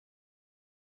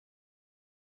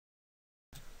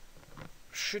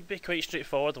should be quite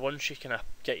straightforward once you kind of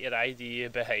get your idea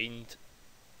behind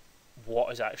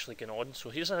what is actually going on. So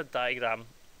here's a diagram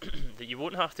that you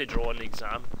won't have to draw in the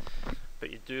exam, but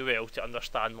you do well to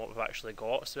understand what we've actually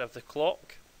got. So we have the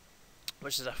clock,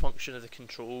 which is a function of the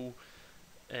control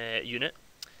unit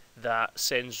that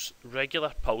sends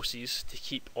regular pulses to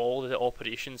keep all of the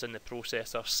operations in the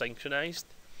processor synchronized.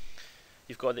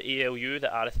 You've got the ALU,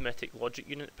 the arithmetic logic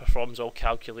unit, that performs all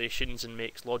calculations and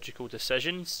makes logical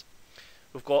decisions.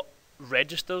 We've got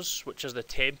registers, which is the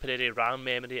temporary RAM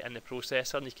memory in the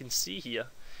processor, and you can see here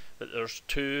that there's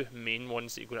two main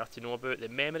ones that you're going to have to know about: the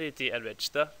memory data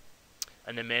register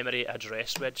and the memory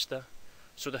address register.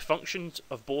 So the functions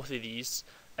of both of these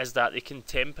is that they can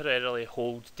temporarily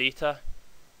hold data,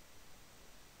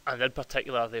 and in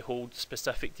particular they hold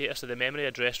specific data. So the memory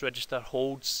address register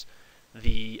holds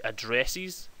the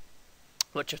addresses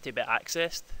which have to be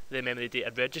accessed. The memory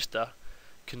data register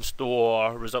can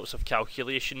store results of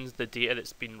calculations, the data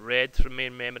that's been read from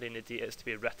main memory and the data that's to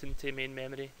be written to main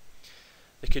memory.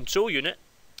 The control unit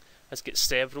has got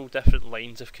several different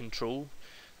lines of control.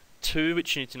 Two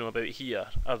which you need to know about here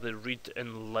are the read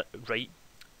and write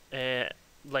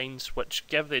lines, which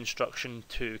give the instruction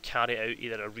to carry out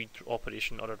either a read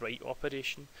operation or a write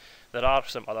operation. There are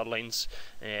some other lines,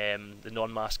 the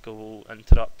non-maskable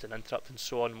interrupt and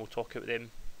so on. We'll talk about them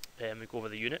when we go over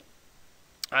the unit.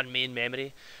 And main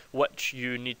memory, which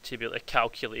you need to be able to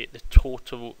calculate the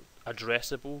total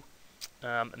addressable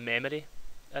memory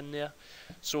in there.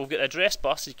 So we've got the address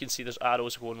bus. You can see there's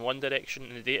arrows go in one direction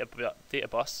in the data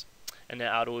bus, and the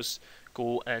arrows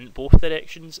go in both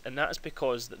directions, and that's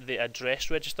because the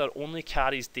address register only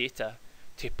carries data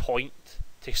to point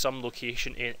to some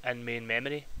location in main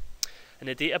memory. And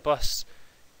the data bus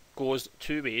goes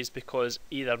two ways, because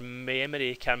either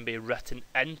memory can be written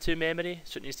into memory,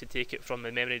 so it needs to take it from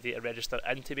the memory data register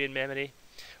into main memory,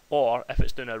 or if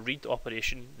it's doing a read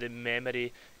operation, the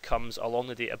memory comes along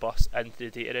the data bus into the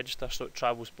data register, so it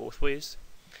travels both ways.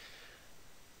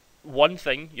 One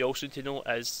thing you also need to know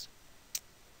is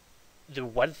the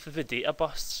width of the data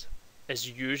bus is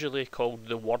usually called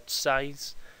the word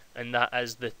size, and that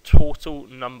is the total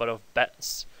number of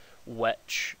bits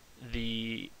which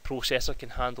the processor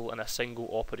can handle in a single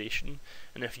operation.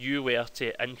 And if you were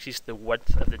to increase the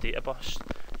width of the data bus,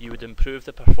 you would improve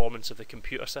the performance of the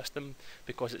computer system,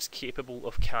 because it's capable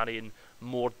of carrying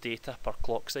more data per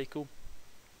clock cycle.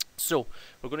 So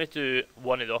we're going to do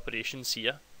one of the operations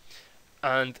here,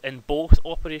 and in both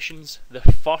operations the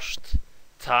first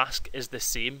task is the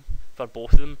same for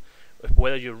both of them.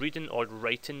 Whether you're reading or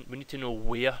writing, we need to know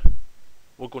where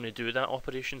we're going to do that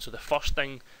operation. So the first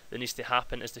thing that needs to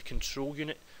happen is the control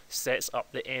unit sets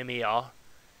up the MAR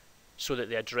so that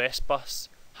the address bus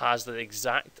has the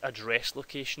exact address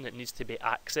location that needs to be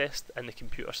accessed in the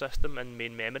computer system in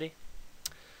main memory.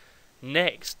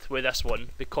 Next, with this one,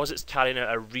 because it's carrying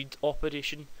out a read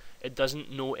operation, it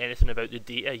doesn't know anything about the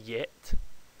data yet.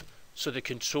 So the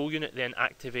control unit then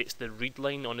activates the read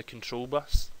line on the control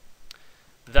bus.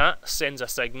 That sends a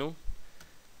signal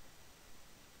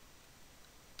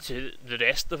to the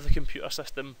rest of the computer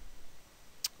system,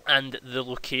 and the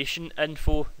location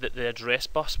info that the address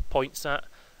bus points at,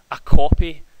 a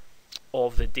copy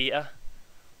of the data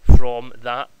from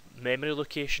that memory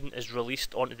location is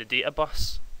released onto the data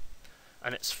bus,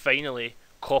 and it's finally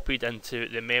copied into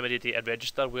the memory data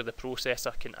register, where the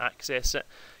processor can access it,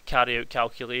 carry out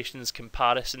calculations,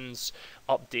 comparisons,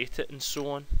 update it, and so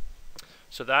on.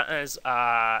 So that is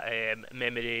a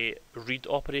memory read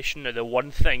operation. Now the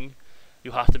one thing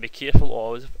you have to be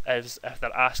careful of is if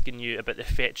they're asking you about the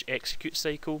fetch execute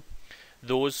cycle,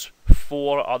 those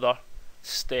four other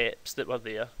steps that were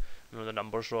there, I know the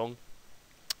number's wrong,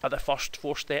 are the first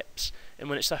four steps. And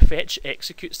when it's a fetch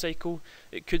execute cycle,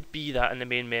 it could be that in the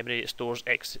main memory it stores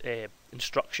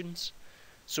instructions.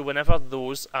 So whenever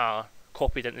those are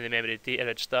copied into the memory data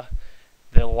register,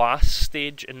 the last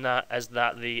stage in that is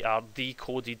that they are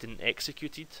decoded and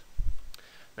executed.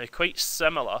 Now quite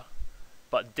similar,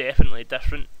 but definitely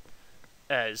different,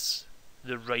 is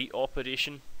the write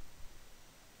operation,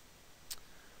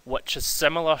 which is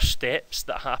similar steps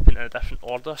that happen in a different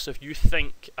order. So if you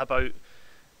think about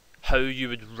how you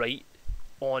would write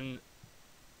on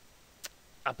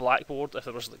a blackboard, if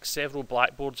there was like several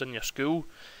blackboards in your school,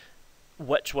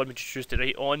 which one would you choose to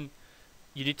write on?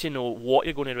 You need to know what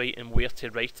you're going to write and where to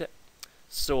write it.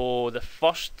 So the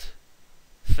first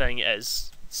thing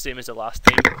is, same as the last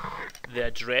time, the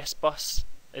address bus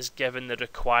is given the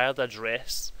required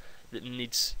address that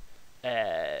needs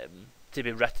to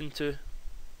be written to.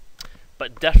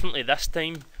 But differently this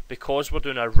time, because we're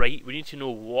doing a write, we need to know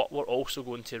what we're also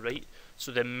going to write.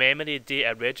 So the memory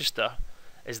data register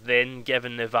is then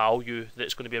given the value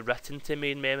that's going to be written to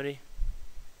main memory.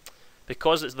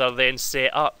 Because they're then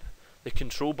set up, the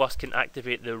control bus can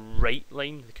activate the write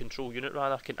line, the control unit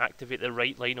rather, can activate the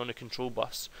write line on the control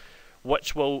bus,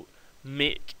 which will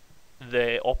make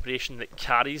the operation that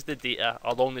carries the data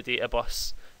along the data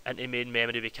bus into main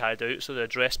memory be carried out. So the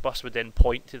address bus would then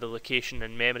point to the location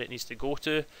in memory it needs to go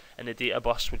to, and the data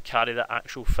bus would carry the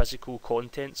actual physical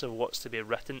contents of what's to be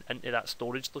written into that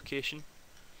storage location.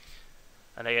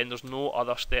 And again, there's no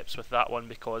other steps with that one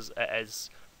because it is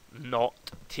not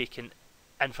taking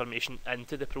information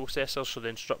into the processor, so the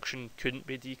instruction couldn't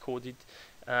be decoded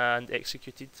and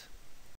executed.